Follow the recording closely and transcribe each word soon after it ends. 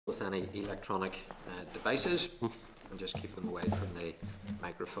with any electronic devices, and just keep them away from the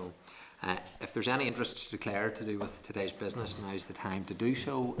microphone. If there's any interest to declare to do with today's business, now's the time to do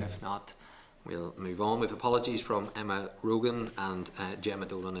so. If not, we'll move on. With apologies from Emma Rogan, and Gemma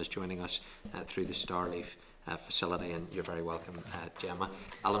Dolan is joining us through the Starleaf facility, and you're very welcome, Gemma.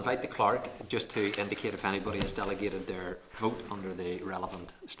 I'll invite the clerk just to indicate if anybody has delegated their vote under the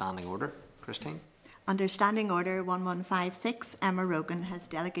relevant standing order. Christine? Under Standing Order 1156, Emma Rogan has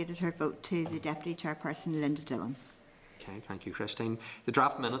delegated her vote to the Deputy Chairperson, Linda Dillon. Okay, thank you, Christine. The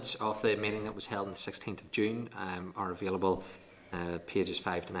draft minutes of the meeting that was held on the 16th of June are available, pages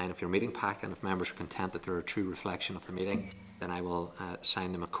 5 to 9 of your meeting pack, and if members are content that they're a true reflection of the meeting, then I will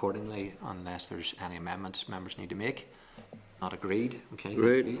sign them accordingly, unless there's any amendments members need to make. Not agreed. Okay.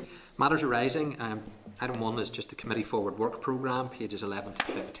 Agreed. Matters arising. Item 1 is just the Committee Forward Work Programme, pages 11 to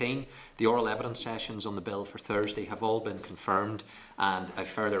 15. The oral evidence sessions on the bill for Thursday have all been confirmed, and a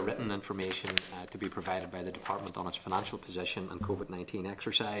further written information to be provided by the Department on its financial position and COVID-19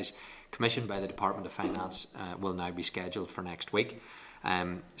 exercise, commissioned by the Department of Finance, will now be scheduled for next week.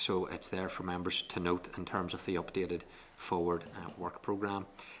 So it's there for members to note in terms of the updated Forward Work Programme.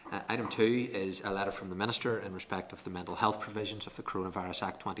 Item 2 is a letter from the Minister in respect of the mental health provisions of the Coronavirus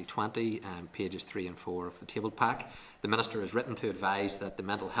Act 2020, pages 3 and 4 of the tabled pack. The Minister has written to advise that the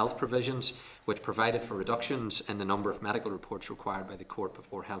mental health provisions, which provided for reductions in the number of medical reports required by the court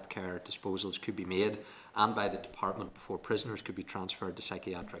before healthcare disposals could be made, and by the Department before prisoners could be transferred to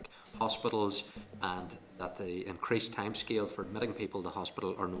psychiatric hospitals, and that the increased timescale for admitting people to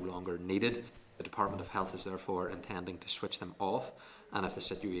hospital are no longer needed. The Department of Health is therefore intending to switch them off, and if the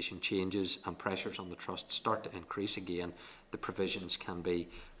situation changes and pressures on the Trust start to increase again, the provisions can be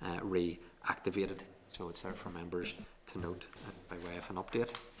reactivated. So it's there for members to note by way of an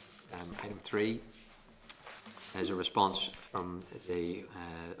update. Item 3 is a response from the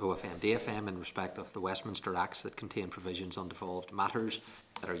OFM-DFM in respect of the Westminster Acts that contain provisions on devolved matters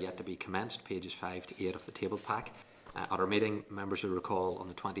that are yet to be commenced, pages 5 to 8 of the table pack. At our meeting, members will recall on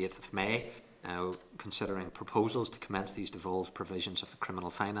the 28th of May, considering proposals to commence these devolved provisions of the Criminal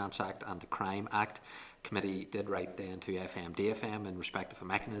Finance Act and the Crime Act. Committee did write then to FM-DFM in respect of a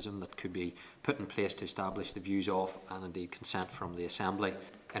mechanism that could be put in place to establish the views of, and indeed consent from, the Assembly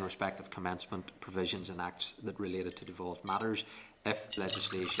in respect of commencement provisions and acts that related to devolved matters. If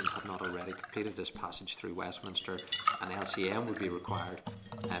legislation had not already completed this passage through Westminster, an LCM would be required.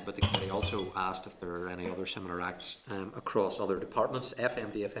 But the committee also asked if there are any other similar acts across other departments.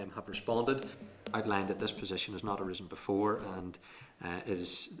 FM-DFM have responded, outlined that this position has not arisen before, and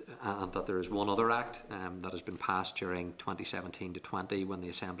that there is one other act that has been passed during 2017 to 20 when the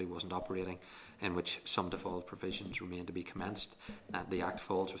Assembly wasn't operating, in which some devolved provisions remain to be commenced. The Act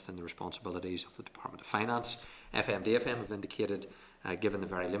falls within the responsibilities of the Department of Finance. FM-DFM have indicated, given the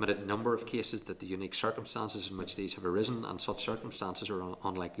very limited number of cases, that the unique circumstances in which these have arisen, and such circumstances are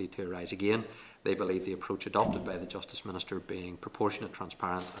unlikely to arise again, they believe the approach adopted by the Justice Minister being proportionate,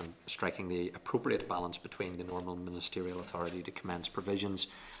 transparent, and striking the appropriate balance between the normal ministerial authority to commence provisions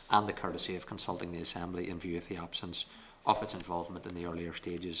and the courtesy of consulting the Assembly in view of the absence of its involvement in the earlier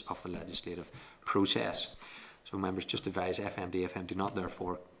stages of the legislative process. So members just advise FM-DFM do not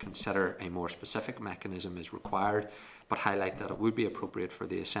therefore consider a more specific mechanism is required, but highlight that it would be appropriate for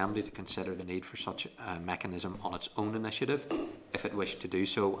the Assembly to consider the need for such a mechanism on its own initiative, if it wished to do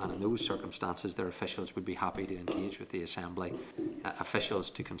so, and in those circumstances their officials would be happy to engage with the Assembly officials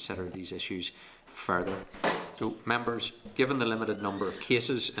to consider these issues further. So members, given the limited number of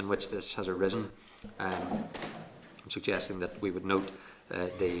cases in which this has arisen, I'm suggesting that we would note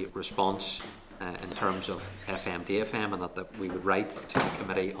the response in terms of FM-DFM, and that we would write to the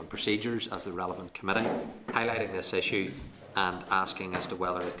Committee on Procedures as the relevant committee, highlighting this issue and asking as to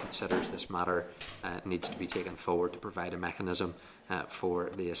whether it considers this matter needs to be taken forward to provide a mechanism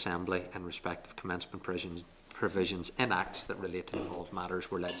for the Assembly in respect of commencement provisions in acts that relate to devolved matters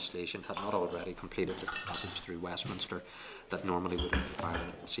where legislation had not already completed the passage through Westminster that normally would require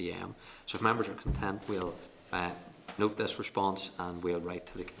an LCM. So if members are content, we'll note this response and we'll write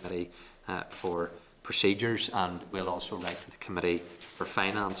to the Committee for Procedures, and we'll also write to the Committee for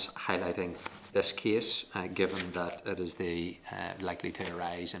Finance highlighting this case, given that it is likely to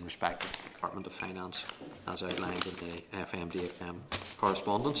arise in respect of the Department of Finance as outlined in the FM-DFM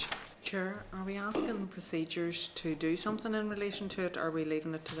correspondence. Chair, are we asking Procedures to do something in relation to it, or are we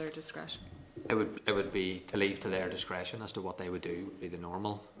leaving it to their discretion? It would be to leave to their discretion as to what they would do, would be the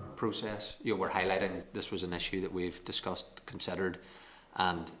normal process. We're highlighting this was an issue that we've discussed, considered,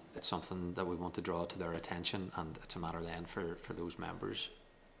 and it's something that we want to draw to their attention, and it's a matter then for those members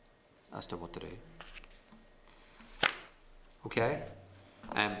as to what to do. Okay.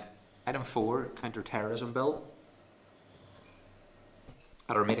 Item 4, Counter-Terrorism Bill.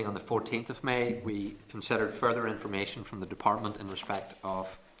 At our meeting on the 14th of May, we considered further information from the Department in respect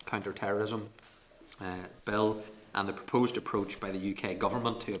of Counter-Terrorism Bill and the proposed approach by the UK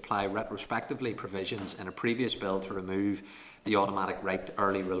Government to apply retrospectively provisions in a previous bill to remove the automatic right to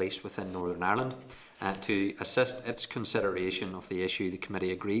early release within Northern Ireland. To assist its consideration of the issue, the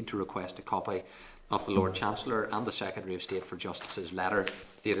committee agreed to request a copy of the Lord Chancellor and the Secretary of State for Justice's letter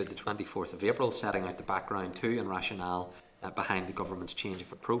dated the 24th of April, setting out the background to and rationale behind the government's change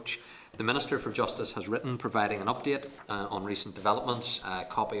of approach. The Minister for Justice has written providing an update on recent developments, a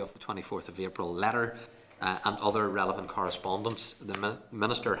copy of the 24th of April letter and other relevant correspondence. The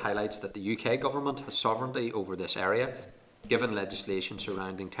Minister highlights that the UK Government has sovereignty over this area, given legislation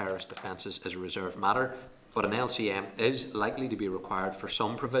surrounding terrorist offences is a reserved matter, but an LCM is likely to be required for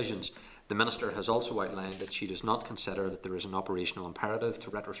some provisions. The Minister has also outlined that she does not consider that there is an operational imperative to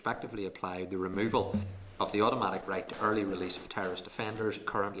retrospectively apply the removal of the automatic right to early release of terrorist offenders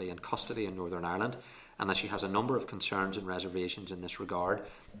currently in custody in Northern Ireland, and that she has a number of concerns and reservations in this regard,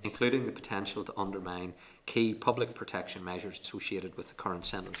 including the potential to undermine key public protection measures associated with the current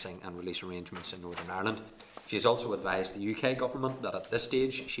sentencing and release arrangements in Northern Ireland. She has also advised the UK Government that at this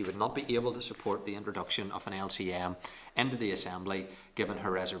stage she would not be able to support the introduction of an LCM into the Assembly given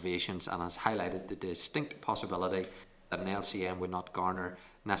her reservations, and has highlighted the distinct possibility that an LCM would not garner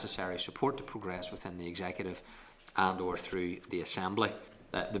necessary support to progress within the Executive and or through the Assembly.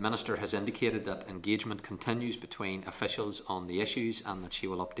 The Minister has indicated that engagement continues between officials on the issues and that she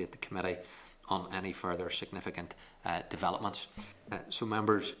will update the committee on any further significant developments. So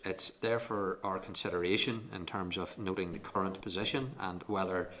members, it's there for our consideration in terms of noting the current position and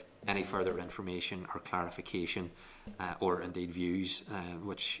whether any further information or clarification or indeed views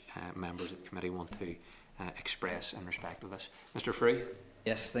which members of the committee want to express in respect of this. Mr. Free.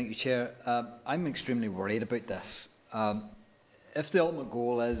 Yes, thank you, Chair. I'm extremely worried about this. If the ultimate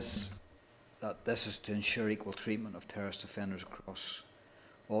goal is that this is to ensure equal treatment of terrorist offenders across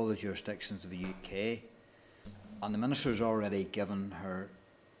all the jurisdictions of the UK, and the Minister has already given her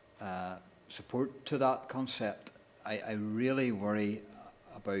support to that concept, I really worry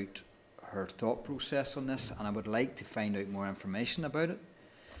about her thought process on this, and I would like to find out more information about it.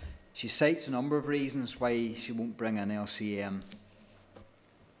 She cites a number of reasons why she won't bring an LCM.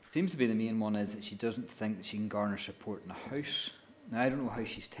 Seems to be the main one is that she doesn't think that she can garner support in the House. Now, I don't know how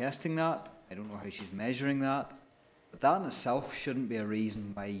she's testing that. I don't know how she's measuring that. But that in itself shouldn't be a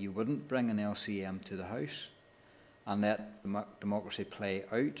reason why you wouldn't bring an LCM to the House and let democracy play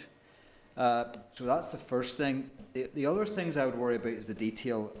out. So that's the first thing. The other things I would worry about is the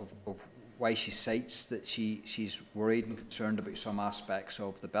detail of why she cites that she's worried and concerned about some aspects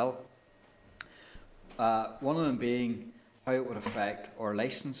of the bill. One of them being how it would affect our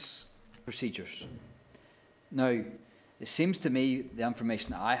licence procedures. Now, it seems to me the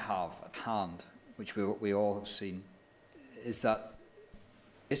information that I have at hand, which we all have seen, is that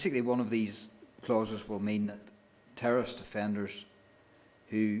basically one of these clauses will mean that terrorist offenders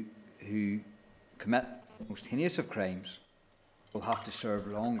who commit the most heinous of crimes will have to serve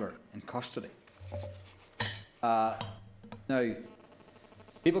longer in custody. Now,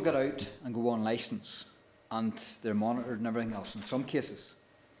 people get out and go on licence, and they're monitored and everything else in some cases.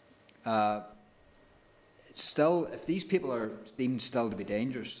 Still, if these people are deemed still to be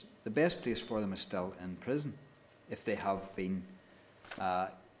dangerous, the best place for them is still in prison if they have been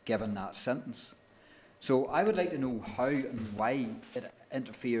given that sentence. So I would like to know how and why it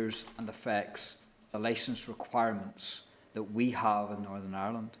interferes and affects the licence requirements that we have in Northern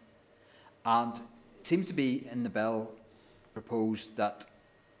Ireland. And it seems to be in the bill proposed that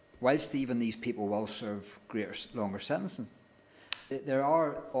whilst even these people will serve longer sentences, there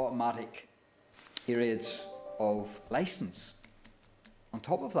are automatic periods of licence on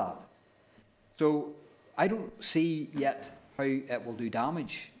top of that. So I don't see yet how it will do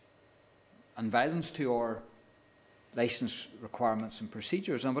damage and violence to our licence requirements and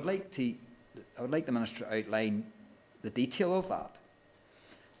procedures. And I would like the Minister to outline the detail of that.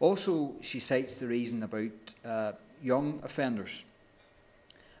 Also, she cites the reason about young offenders.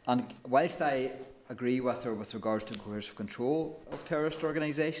 And whilst I agree with her with regards to coercive control of terrorist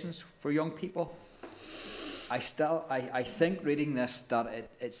organisations for young people, I think reading this that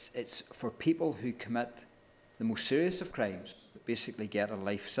it's for people who commit the most serious of crimes, basically get a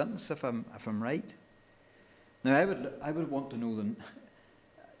life sentence, if I'm right. Now, I would want to know them.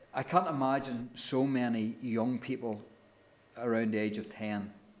 I can't imagine so many young people around the age of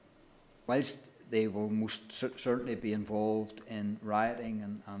 10, whilst they will most certainly be involved in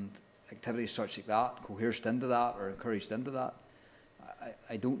rioting and activities such like that, coerced into that or encouraged into that.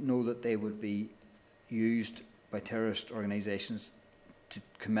 I don't know that they would be used by terrorist organisations to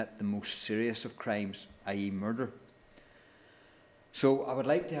commit the most serious of crimes, i.e. murder. So I would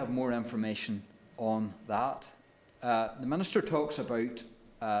like to have more information on that. The Minister talks about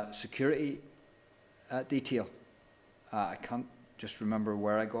security detail. I can't just remember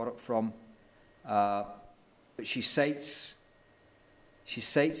where I got it from, but she cites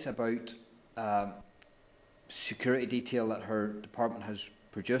about security detail that her department has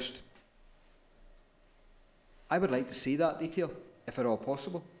produced. I would like to see that detail, if at all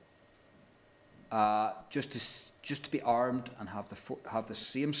possible. Just to be armed and have the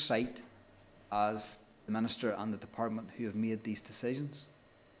same sight as the Minister and the department who have made these decisions.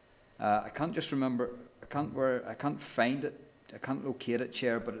 I can't just remember. I can't find it. I can't locate it,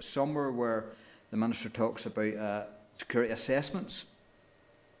 Chair. But it's somewhere where the Minister talks about security assessments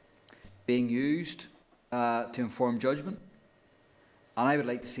being used to inform judgment, and I would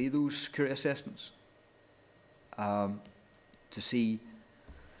like to see those security assessments to see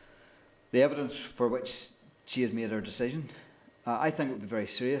the evidence for which she has made her decision. I think it would be very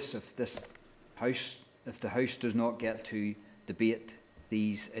serious if the House does not get to debate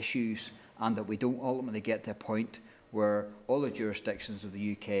these issues, and that we don't ultimately get to a point where all the jurisdictions of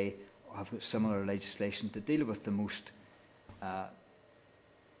the UK have got similar legislation to deal with the most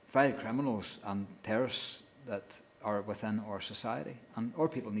vile criminals and terrorists that are within our society, and our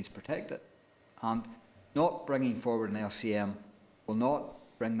people needs protected. And not bringing forward an LCM will not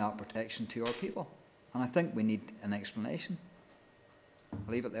bring that protection to our people. And I think we need an explanation.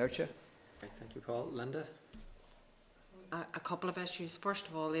 I'll leave it there, Chair. Okay, thank you, Paul. Linda? A couple of issues. First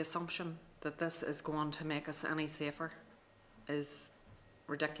of all, the assumption that this is going to make us any safer is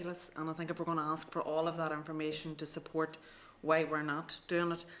ridiculous, and I think if we're going to ask for all of that information to support why we're not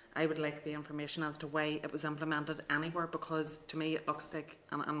doing it, I would like the information as to why it was implemented anywhere, because to me it looks like,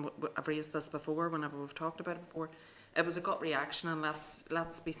 and I've raised this before whenever we've talked about it before, it was a gut reaction, and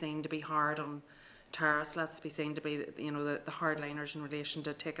let's be seen to be hard on terrorists, let's be seen to be, you know, the hardliners in relation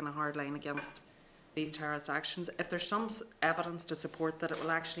to taking a hard line against these terrorist actions. If there's some evidence to support that, it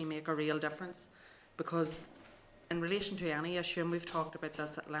will actually make a real difference, because in relation to any issue, and we've talked about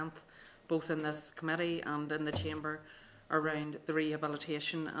this at length, both in this committee and in the chamber, around the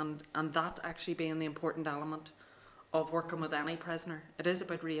rehabilitation, and that actually being the important element of working with any prisoner. It is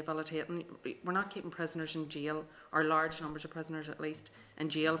about rehabilitating. We're not keeping prisoners in jail, or large numbers of prisoners at least, in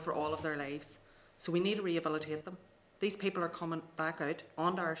jail for all of their lives. So we need to rehabilitate them. These people are coming back out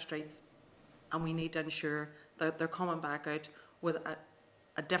onto our streets, and we need to ensure that they're coming back out with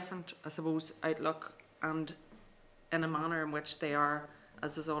a different, I suppose, outlook, and in a manner in which they are,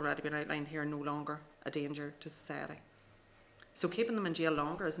 as has already been outlined here, no longer a danger to society. So keeping them in jail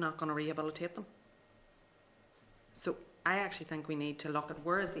longer is not going to rehabilitate them. So I actually think we need to look at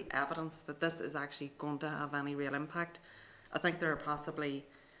where is the evidence that this is actually going to have any real impact. I think there are possibly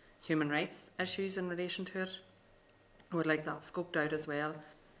human rights issues in relation to it. I would like that scoped out as well.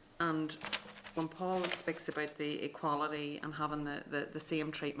 And when Paul speaks about the equality and having the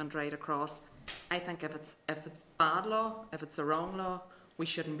same treatment right across, I think if it's bad law, if it's the wrong law, we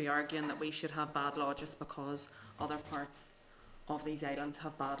shouldn't be arguing that we should have bad law just because other parts of these islands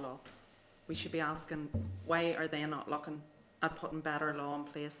have bad law. We should be asking, why are they not looking at putting better law in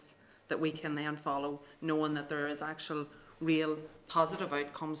place that we can then follow, knowing that there is actual real positive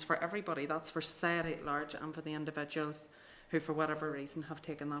outcomes for everybody. That's for society at large and for the individuals who for whatever reason have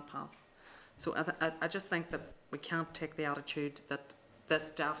taken that path. So I just think that we can't take the attitude that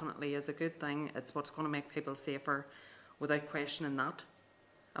this definitely is a good thing, it's what's going to make people safer, without questioning that.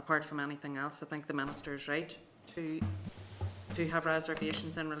 Apart from anything else, I think the Minister is right to have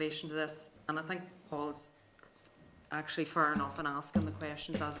reservations in relation to this, and I think Paul's actually fair enough in asking the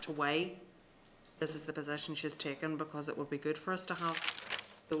questions as to why this is the position she's taken, because it would be good for us to have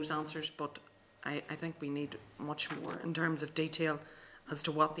those answers, but I think we need much more in terms of detail as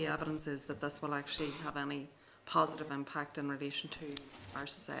to what the evidence is that this will actually have any positive impact in relation to our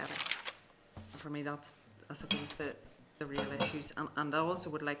society. And for me, that's, I suppose, the real issues. And I also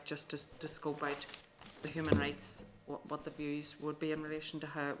would like just to scope out the human rights, what the views would be in relation to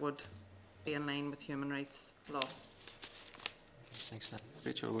how it would be in line with human rights law. Thanks,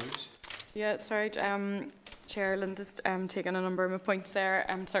 Rachel Williams. Yeah, sorry, Chair, Linda's taken a number of my points there.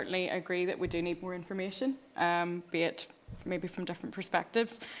 Certainly agree that we do need more information, be it maybe from different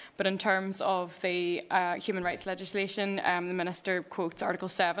perspectives. But in terms of the human rights legislation, the Minister quotes Article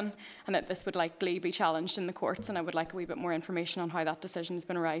 7 and that this would likely be challenged in the courts, and I would like a wee bit more information on how that decision has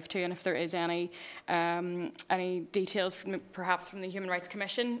been arrived to, and if there is any details from perhaps from the Human Rights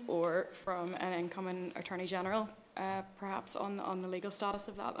Commission or from an incoming Attorney General perhaps on the legal status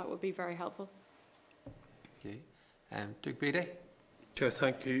of that, that would be very helpful. Okay. Duke Brady. Chair,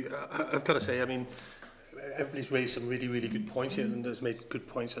 thank you. I've got to say, I mean, everybody's raised some really, really good points here, and has made good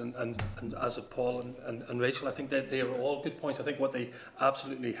points, and as of Paul and Rachel, I think that they are all good points. I think what they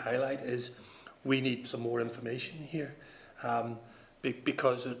absolutely highlight is we need some more information here,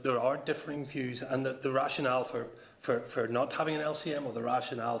 because there are differing views, and the rationale for not having an LCM, or the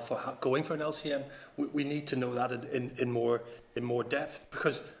rationale for going for an LCM, we need to know that in more depth,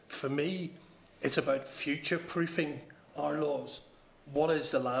 because for me, it's about future-proofing our laws. What is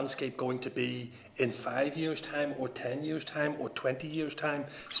the landscape going to be in 5 years' time, or 10 years' time, or 20 years' time,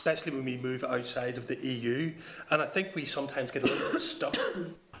 especially when we move outside of the EU? And I think we sometimes get a little bit stuck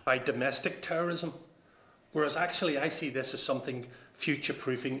by domestic terrorism, whereas actually I see this as something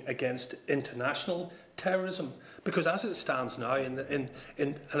future-proofing against international terrorism. Because as it stands now, and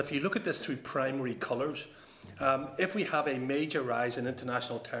if you look at this through primary colours, if we have a major rise in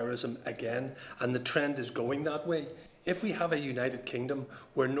international terrorism again, and the trend is going that way, if we have a United Kingdom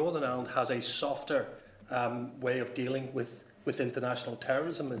where Northern Ireland has a softer way of dealing with international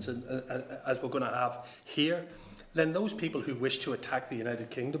terrorism as we're going to have here, then those people who wish to attack the United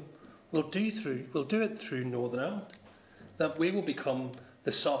Kingdom will do it through Northern Ireland. That we will become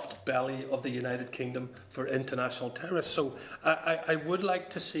the soft belly of the United Kingdom for international terrorists. So I would like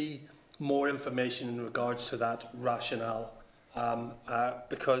to see more information in regards to that rationale,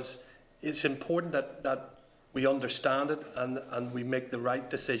 because it's important that we understand it and we make the right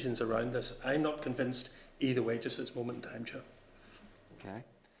decisions around this. I'm not convinced either way just at this moment in time, Chair. Okay.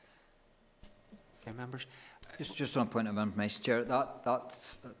 Okay, members. Just on a point of information, Chair,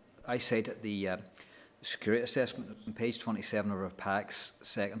 that's I cite the security assessment on page 27 of our PAC's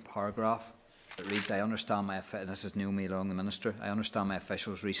second paragraph. It reads, I understand and this is Naomi Long, the Minister, I understand my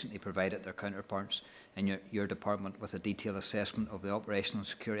officials recently provided their counterparts in your department with a detailed assessment of the operational and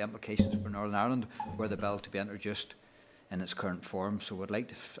security implications for Northern Ireland were the bill to be introduced in its current form. So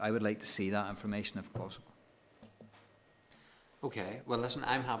I would like to see that information if possible. Okay, well listen,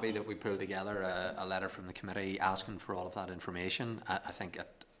 I'm happy that we pulled together a letter from the committee asking for all of that information. I think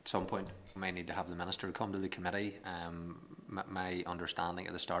at some point we may need to have the Minister come to the committee. My understanding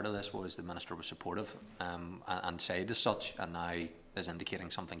at the start of this was the Minister was supportive and said as such, and now is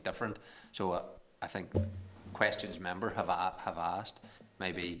indicating something different. So I think questions members have asked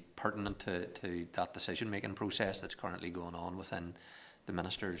may be pertinent to that decision-making process that's currently going on within the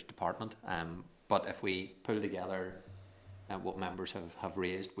Minister's department. But if we pull together what members have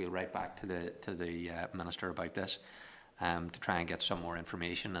raised, we'll write back to the Minister about this to try and get some more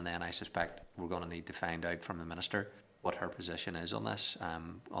information, and then I suspect we're going to need to find out from the Minister what her position is on this.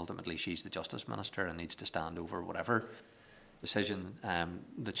 Ultimately, she's the Justice Minister and needs to stand over whatever decision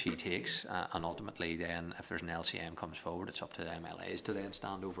that she takes, and ultimately then if there's an LCM comes forward, it's up to the MLAs to then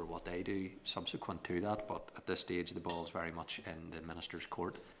stand over what they do subsequent to that. But at this stage the ball is very much in the Minister's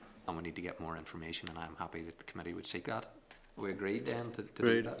court and we need to get more information, and I'm happy that the committee would seek that. We agreed then to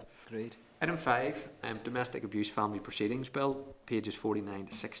do that. Agreed. Item 5, Domestic Abuse Family Proceedings Bill, pages 49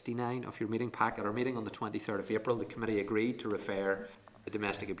 to 69 of your meeting pack. At our meeting on the 23rd of April, the committee agreed to refer the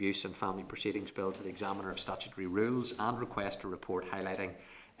Domestic Abuse and Family Proceedings Bill to the Examiner of Statutory Rules and request a report highlighting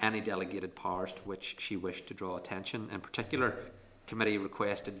any delegated powers to which she wished to draw attention. In particular, the committee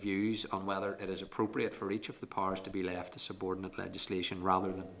requested views on whether it is appropriate for each of the powers to be left to subordinate legislation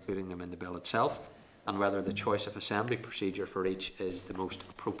rather than including them in the bill itself, and whether the choice of assembly procedure for each is the most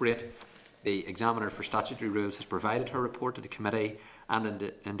appropriate. The Examiner for Statutory Rules has provided her report to the committee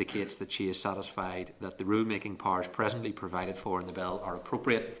and indicates that she is satisfied that the rulemaking powers presently provided for in the bill are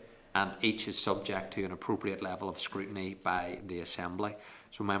appropriate and each is subject to an appropriate level of scrutiny by the Assembly.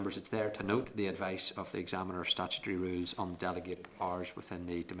 So members, it's there to note the advice of the Examiner of Statutory Rules on delegated powers within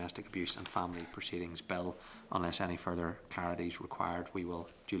the Domestic Abuse and Family Proceedings Bill. Unless any further clarity is required, we will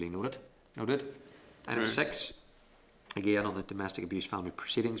duly note it. Noted. Item 6. Again, on the Domestic Abuse Family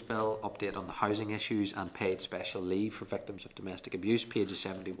Proceedings Bill, update on the housing issues and paid special leave for victims of domestic abuse, pages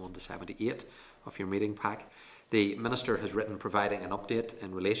 71 to 78 of your meeting pack. The Minister has written providing an update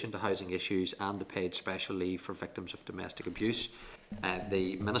in relation to housing issues and the paid special leave for victims of domestic abuse.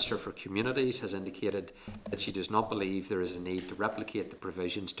 The Minister for Communities has indicated that she does not believe there is a need to replicate the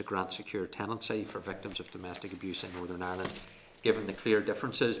provisions to grant secure tenancy for victims of domestic abuse in Northern Ireland, given the clear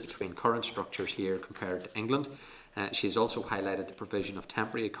differences between current structures here compared to England. She has also highlighted the provision of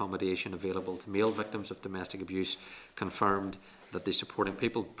temporary accommodation available to male victims of domestic abuse, confirmed that the Supporting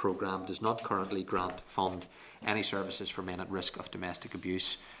People programme does not currently fund any services for men at risk of domestic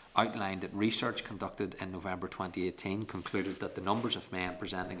abuse, outlined that research conducted in November 2018 concluded that the numbers of men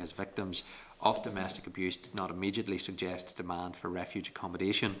presenting as victims of domestic abuse did not immediately suggest a demand for refuge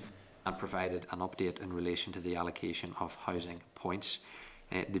accommodation, and provided an update in relation to the allocation of housing points.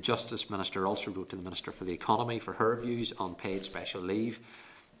 The Justice Minister also wrote to the Minister for the Economy for her views on paid special leave,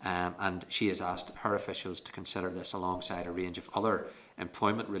 and she has asked her officials to consider this alongside a range of other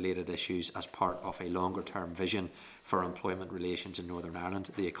employment-related issues as part of a longer-term vision for employment relations in Northern Ireland.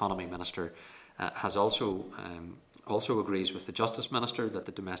 The Economy Minister has also agrees with the Justice Minister that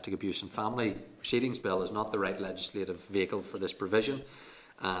the Domestic Abuse and Family Proceedings Bill is not the right legislative vehicle for this provision,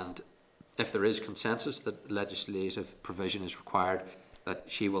 and if there is consensus that legislative provision is required, that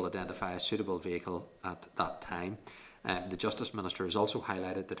she will identify a suitable vehicle at that time. The Justice Minister has also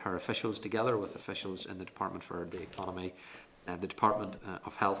highlighted that her officials, together with officials in the Department for the Economy, the Department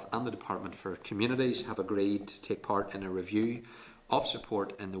of Health and the Department for Communities, have agreed to take part in a review of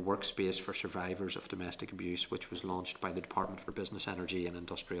support in the workspace for survivors of domestic abuse, which was launched by the Department for Business, Energy and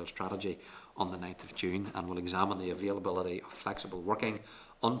Industrial Strategy on the 9th of June, and will examine the availability of flexible working,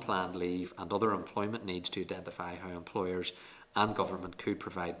 unplanned leave and other employment needs to identify how employers and government could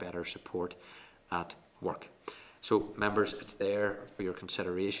provide better support at work. So, members, it's there for your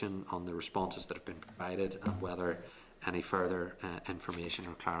consideration on the responses that have been provided and whether any further information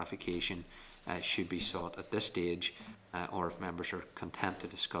or clarification should be sought at this stage, or if members are content to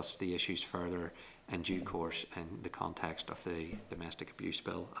discuss the issues further in due course in the context of the Domestic Abuse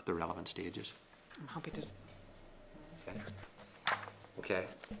Bill at the relevant stages. I'm happy to. Okay.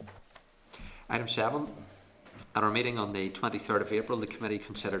 Item 7. At our meeting on the 23rd of April, the committee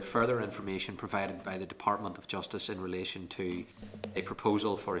considered further information provided by the Department of Justice in relation to a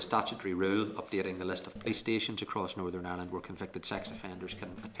proposal for a statutory rule updating the list of police stations across Northern Ireland where convicted sex offenders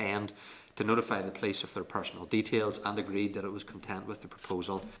can attend to notify the police of their personal details, and agreed that it was content with the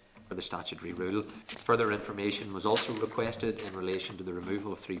proposal for the statutory rule. Further information was also requested in relation to the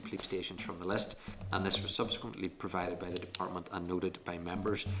removal of 3 police stations from the list, and this was subsequently provided by the Department and noted by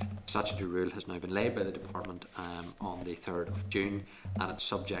members. The statutory rule has now been laid by the Department on the 3rd of June, and it's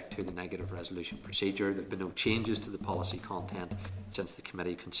subject to the negative resolution procedure. There have been no changes to the policy content since the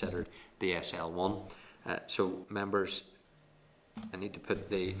committee considered the SL1. So, members, I need to put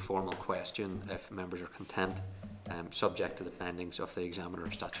the formal question if members are content, subject to the findings of the Examiner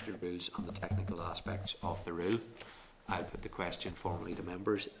of Statutory Rules on the technical aspects of the rule. I'll put the question formally to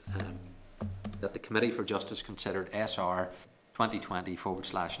members that the Committee for Justice considered SR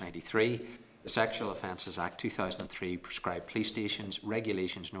 2020/93, the Sexual Offences Act 2003 prescribed police stations,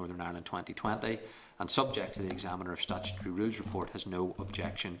 Regulations Northern Ireland 2020, and subject to the Examiner of Statutory Rules report, has no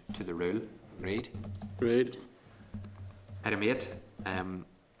objection to the rule. Agreed? Agreed. Item 8.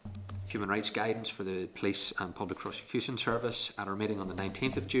 Human rights guidance for the Police and Public Prosecution Service. At our meeting on the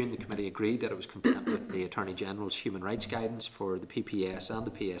 19th of June, the committee agreed that it was content with the Attorney General's human rights guidance for the PPS and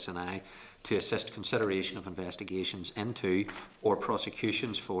the PSNI to assist consideration of investigations into or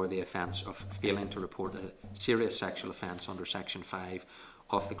prosecutions for the offence of failing to report a serious sexual offence under Section 5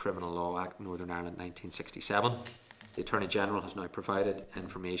 of the Criminal Law Act Northern Ireland 1967. The Attorney General has now provided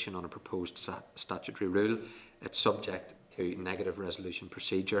information on a proposed statutory rule. It's subject to negative resolution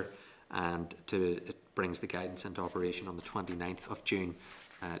procedure, and it brings the guidance into operation on the 29th of June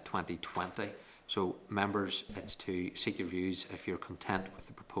 2020. So, members, it's to seek your views if you're content with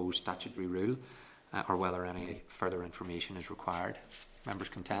the proposed statutory rule, or whether any further information is required. Members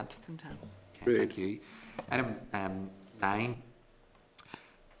content? Content. Okay, thank you. Item 9.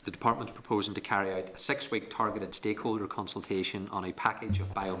 The Department is proposing to carry out a 6-week targeted stakeholder consultation on a package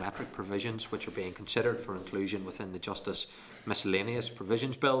of biometric provisions which are being considered for inclusion within the Justice Miscellaneous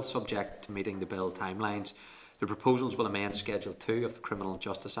Provisions Bill, subject to meeting the bill timelines. The proposals will amend Schedule 2 of the Criminal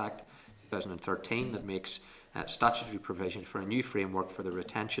Justice Act 2013 that makes statutory provision for a new framework for the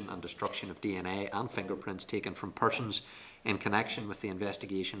retention and destruction of DNA and fingerprints taken from persons in connection with the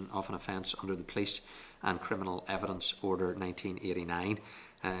investigation of an offence under the Police and Criminal Evidence Order 1989.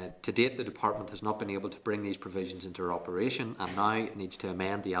 To date, the Department has not been able to bring these provisions into operation, and now it needs to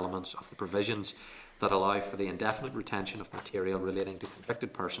amend the elements of the provisions that allow for the indefinite retention of material relating to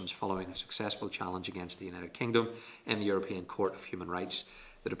convicted persons following a successful challenge against the United Kingdom in the European Court of Human Rights.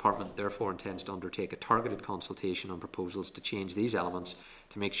 The Department therefore intends to undertake a targeted consultation on proposals to change these elements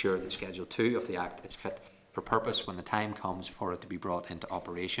to make sure that Schedule 2 of the Act is fit for purpose when the time comes for it to be brought into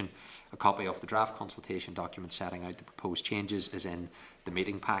operation. A copy of the draft consultation document setting out the proposed changes is in the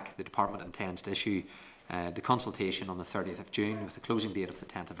meeting pack. The Department intends to issue the consultation on the 30th of June with the closing date of the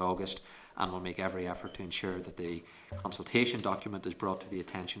 10th of August, and will make every effort to ensure that the consultation document is brought to the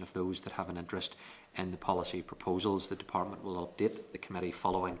attention of those that have an interest in the policy proposals. The Department will update the committee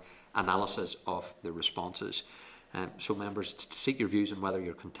following analysis of the responses. So members, it's to seek your views on whether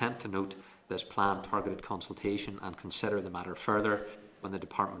you're content to note this planned targeted consultation and consider the matter further when the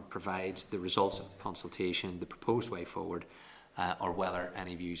Department provides the results of the consultation, the proposed way forward, or whether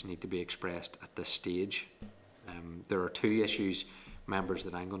any views need to be expressed at this stage. There are two issues, members,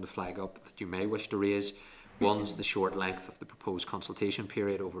 that I'm going to flag up that you may wish to raise. One's the short length of the proposed consultation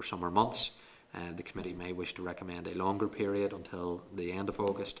period over summer months. The committee may wish to recommend a longer period until the end of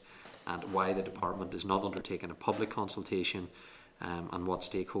August, and why the Department is not undertaking a public consultation, and what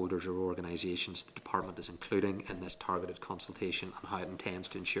stakeholders or organisations the Department is including in this targeted consultation, and how it intends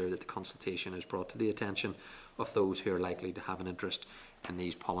to ensure that the consultation is brought to the attention of those who are likely to have an interest in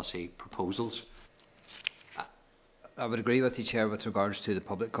these policy proposals. I would agree with you, Chair, with regards to the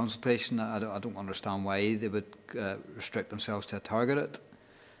public consultation. I don't understand why they would restrict themselves to a targeted.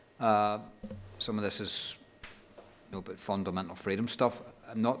 Some of this is about fundamental freedom stuff.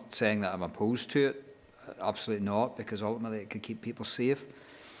 I'm not saying that I'm opposed to it. Absolutely not, because ultimately it could keep people safe.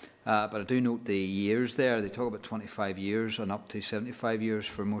 But I do note the years there. They talk about 25 years and up to 75 years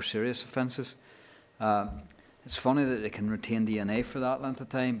for more serious offences. It's funny that they can retain DNA for that length of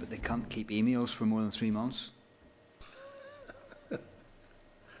time, but they can't keep emails for more than 3 months. Your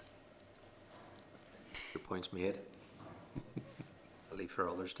point's made. I'll leave for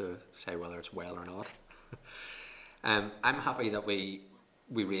others to say whether it's well or not. I'm happy that we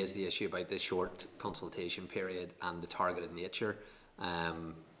raised the issue about the short consultation period and the targeted nature.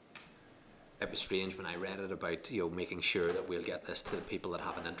 It was strange when I read it about making sure that we'll get this to the people that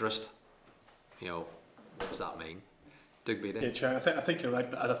have an interest. What does that mean? Yeah, Chair, I think you're right,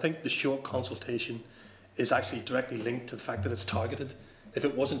 and I think the short consultation is actually directly linked to the fact that it's targeted. If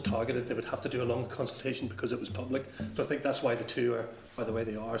it wasn't targeted, they would have to do a longer consultation because it was public. So I think that's why the two are the way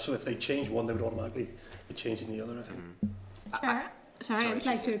they are. So if they change one, they would automatically be changing the other, I think. Chair, sorry, I would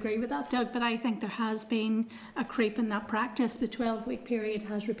like to agree with that, Doug, but I think there has been a creep in that practice. The 12-week period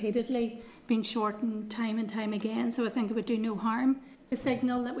has repeatedly been shortened time and time again, so I think it would do no harm to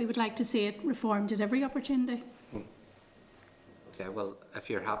signal that we would like to see it reformed at every opportunity. Okay, well, if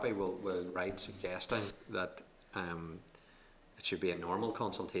you're happy, we'll write suggesting that it should be a normal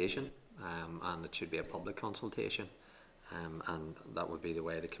consultation and it should be a public consultation, and that would be the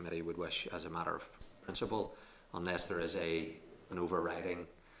way the committee would wish as a matter of principle, unless there is an overriding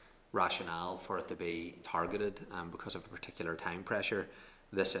rationale for it to be targeted because of a particular time pressure.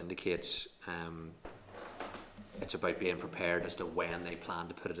 This indicates it's about being prepared as to when they plan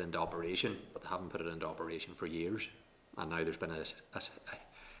to put it into operation, but they haven't put it into operation for years, and now there's been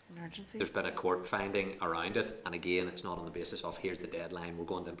a court finding around it, and again it's not on the basis of here's the deadline, we're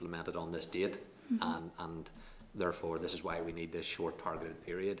going to implement it on this date, and therefore this is why we need this short targeted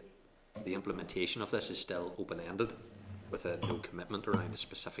period. The implementation of this is still open-ended with no commitment around a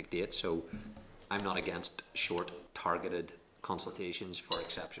specific date, so I'm not against short targeted consultations for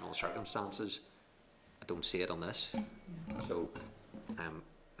exceptional circumstances. I don't see it on this. So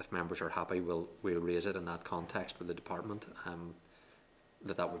if members are happy, we'll raise it in that context with the Department,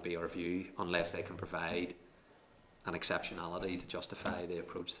 that would be our view, unless they can provide an exceptionality to justify the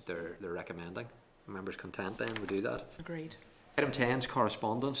approach that they're recommending. Are members content then we do that? Agreed. Item 10 is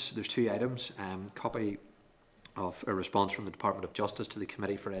correspondence. There's two items. Copy of a response from the Department of Justice to the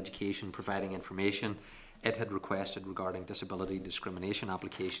Committee for Education providing information it had requested regarding disability discrimination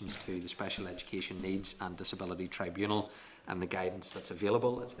applications to the Special Education Needs and Disability Tribunal and the guidance that's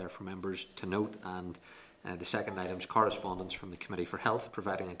available. It's there for members to note. And the second item is correspondence from the Committee for Health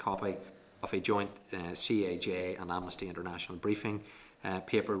providing a copy of a joint CAJ and Amnesty International briefing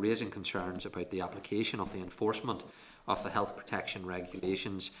paper raising concerns about the application of the enforcement of the health protection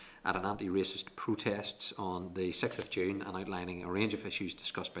regulations at an anti-racist protests on the 6th of June, and outlining a range of issues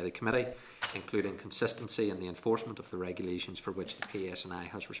discussed by the committee, including consistency in the enforcement of the regulations for which the PSNI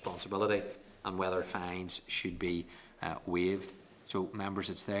has responsibility and whether fines should be waived. So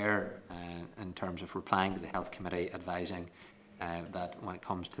members, it's there in terms of replying to the Health Committee advising that when it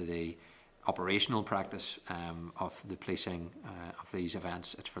comes to the operational practice of the policing of these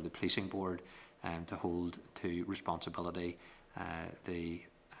events, it's for the policing board to hold to responsibility the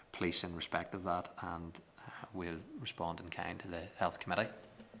police in respect of that, and we'll respond in kind to the Health Committee.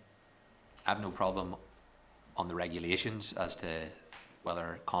 I have no problem on the regulations as to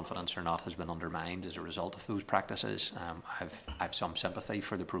whether confidence or not has been undermined as a result of those practices. I have some sympathy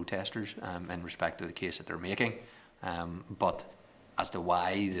for the protesters in respect to the case that they're making, but as to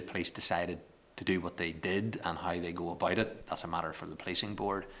why the police decided to do what they did and how they go about it, that's a matter for the policing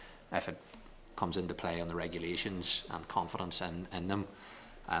board. If it comes into play on the regulations and confidence in them,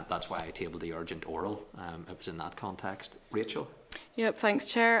 that's why I tabled the urgent oral. It was in that context. Rachel? Yep, thanks,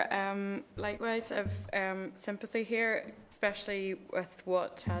 Chair. Likewise, I've sympathy here, especially with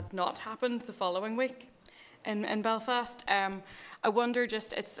what had not happened the following week in Belfast. I wonder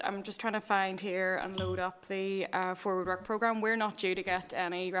I'm just trying to find here and load up the forward work programme. We're not due to get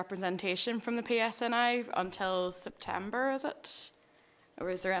any representation from the PSNI until September, is it? Or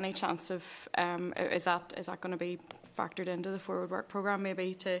is there any chance of, is that going to be factored into the forward work programme,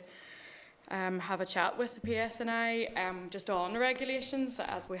 maybe to have a chat with the PSNI just on the regulations,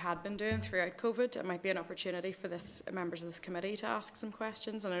 as we had been doing throughout COVID? It might be an opportunity for members of this committee to ask some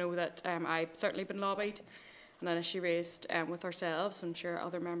questions, and I know that I've certainly been lobbied and an issue raised with ourselves, I'm sure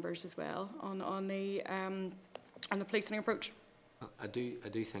other members as well, on the policing approach. I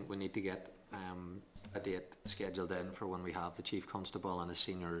do think we need to get a date scheduled in for when we have the Chief Constable and his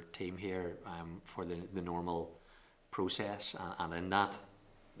senior team here for the normal process, and in that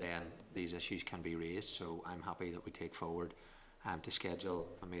then these issues can be raised. So I'm happy that we take forward to schedule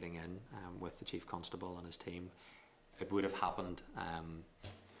a meeting in with the Chief Constable and his team. It would have happened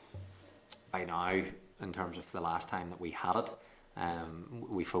by now in terms of the last time that we had it.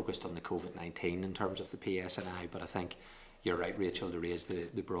 We focused on the COVID-19 in terms of the PSNI, but I think you're right, Rachel, to raise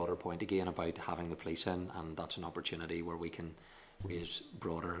the broader point again about having the police in, and that's an opportunity where we can raise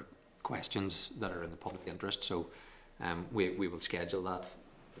broader questions that are in the public interest. So we will schedule that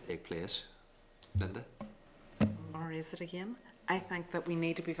to take place. Linda? I'll raise it again. I think that we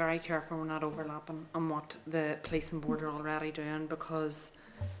need to be very careful we're not overlapping on what the policing board are already doing, because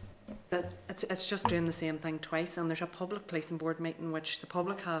it's just doing the same thing twice. And there's a public policing board meeting which the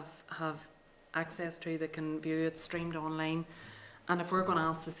public have access to, that can view it streamed online, and if we're going to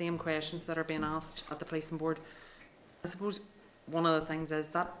ask the same questions that are being asked at the policing board, I suppose one of the things is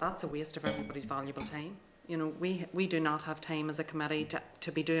that's a waste of everybody's valuable time. You know, we do not have time as a committee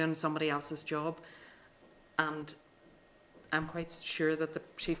to be doing somebody else's job, and I'm quite sure that the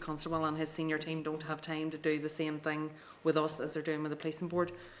Chief Constable and his senior team don't have time to do the same thing with us as they're doing with the policing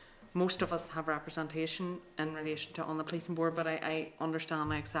board. Most of us have representation in relation to on the policing board, but I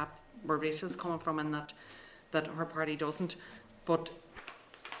understand, I accept where Rachel's coming from in that her party doesn't. But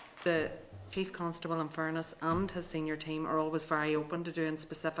the Chief Constable, in fairness, and his senior team are always very open to doing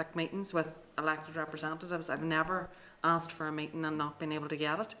specific meetings with elected representatives. I've never asked for a meeting and not been able to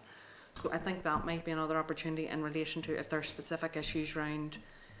get it. So I think that might be another opportunity in relation to if there are specific issues around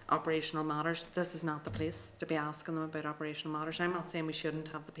operational matters. This is not the place to be asking them about operational matters. I'm not saying we shouldn't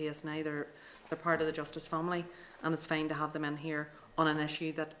have the PSNI, they're part of the Justice family, and it's fine to have them in here on an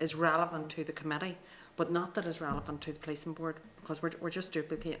issue that is relevant to the committee, but not that is relevant to the policing board, because we're just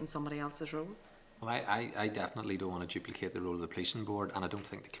duplicating somebody else's role. Well, I definitely don't want to duplicate the role of the policing board, and I don't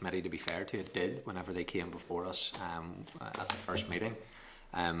think the committee, to be fair to it, did whenever they came before us at the first meeting.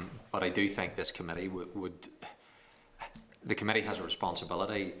 But I do think this committee the committee has a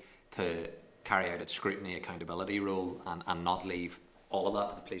responsibility to carry out its scrutiny, accountability role, and not leave all of that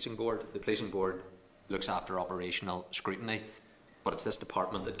to the policing board. The policing board looks after operational scrutiny, but it's this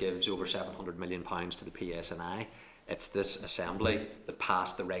department that gives over £700 million to the PSNI. It's this assembly that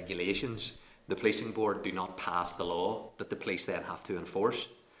passed the regulations. The policing board do not pass the law that the police then have to enforce.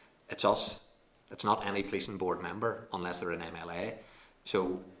 It's us. It's not any policing board member unless they're an MLA.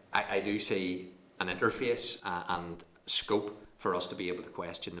 So I do see an interface and scope for us to be able to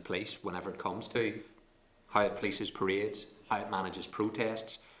question the police whenever it comes to how it polices parades, how it manages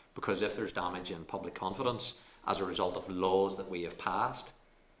protests, because if there's damage in public confidence as a result of laws that we have passed,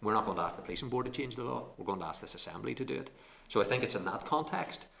 we're not going to ask the policing board to change the law, we're going to ask this assembly to do it. So I think it's in that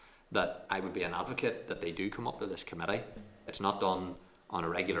context that I would be an advocate that they do come up to this committee. It's not done on a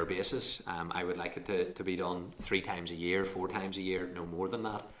regular basis. I would like it to be done 3 times a year, 4 times a year, no more than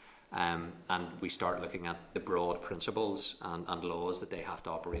that. And we start looking at the broad principles and laws that they have to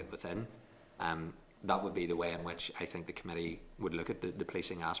operate within. That would be the way in which I think the committee would look at the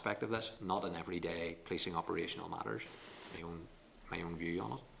policing aspect of this, not an everyday policing operational matters. My own view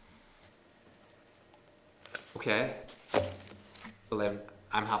on it. Okay. Well then,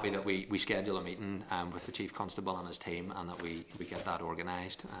 I'm happy that we schedule a meeting with the Chief Constable and his team, and that we get that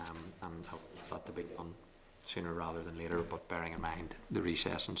organised, and hope that to be done sooner rather than later, but bearing in mind the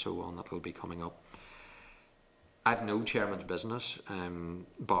recess and so on that will be coming up. I have no chairman's business,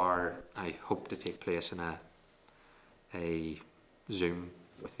 bar I hope to take place in a Zoom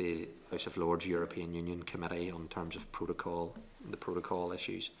with the House of Lords European Union Committee on terms of the protocol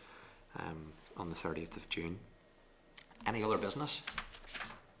issues on the 30th of June. Any other business?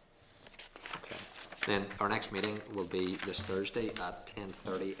 Okay. Then our next meeting will be this Thursday at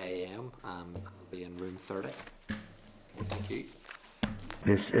 10:30 a.m. It'll be in room 30. Thank you.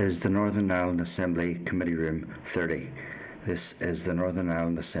 This is the Northern Ireland Assembly Committee Room 30. This is the Northern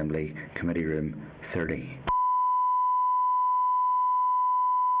Ireland Assembly Committee Room 30.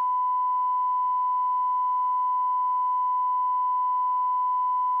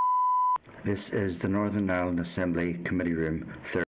 This is the Northern Ireland Assembly Committee Room 30.